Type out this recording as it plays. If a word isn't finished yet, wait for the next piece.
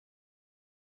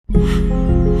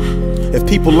If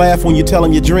people laugh when you tell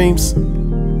them your dreams,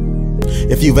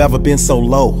 if you've ever been so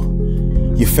low,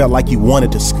 you felt like you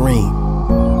wanted to scream,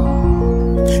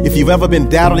 if you've ever been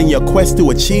doubted in your quest to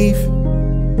achieve,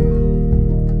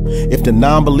 if the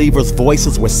non-believers'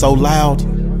 voices were so loud,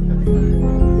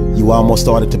 you almost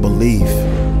started to believe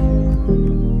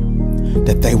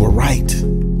that they were right.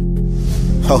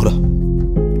 Hold up.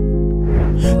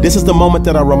 This is the moment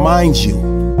that I remind you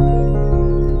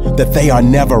that they are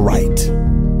never right.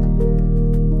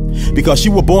 Because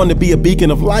you were born to be a beacon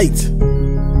of light.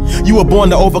 You were born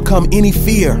to overcome any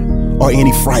fear or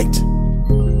any fright.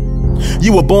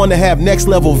 You were born to have next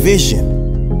level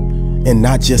vision and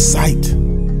not just sight.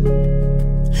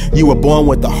 You were born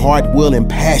with the heart, will, and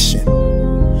passion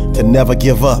to never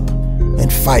give up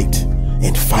and fight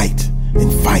and fight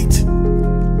and fight.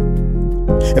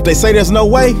 If they say there's no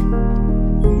way,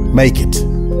 make it.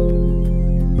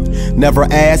 Never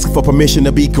ask for permission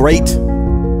to be great.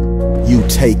 You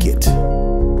take it.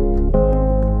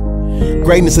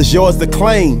 Greatness is yours to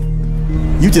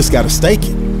claim. You just gotta stake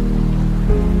it.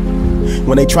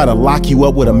 When they try to lock you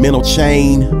up with a mental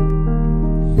chain,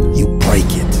 you break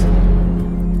it.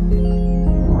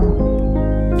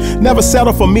 Never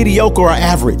settle for mediocre or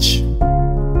average.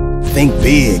 Think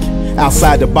big,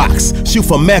 outside the box. Shoot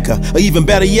for Mecca, or even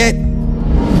better yet,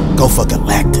 go for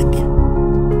galactic.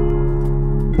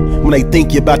 When they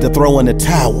think you're about to throw in the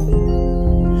towel,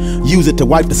 use it to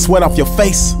wipe the sweat off your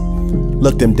face.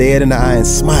 Look them dead in the eye and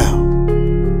smile.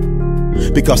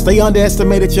 Because they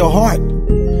underestimated your heart,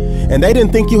 and they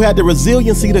didn't think you had the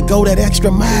resiliency to go that extra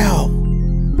mile.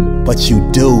 But you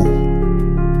do.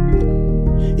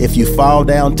 If you fall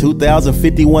down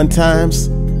 2,051 times,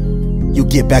 you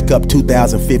get back up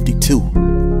 2,052.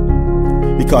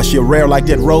 Because you're rare like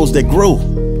that rose that grew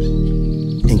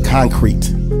in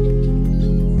concrete.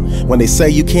 When they say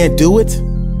you can't do it,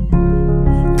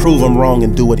 prove them wrong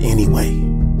and do it anyway.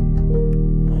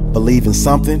 Believe in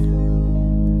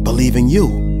something, believe in you,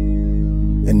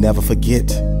 and never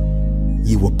forget,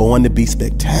 you were born to be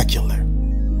spectacular.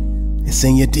 It's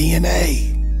in your DNA.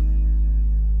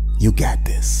 You got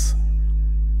this.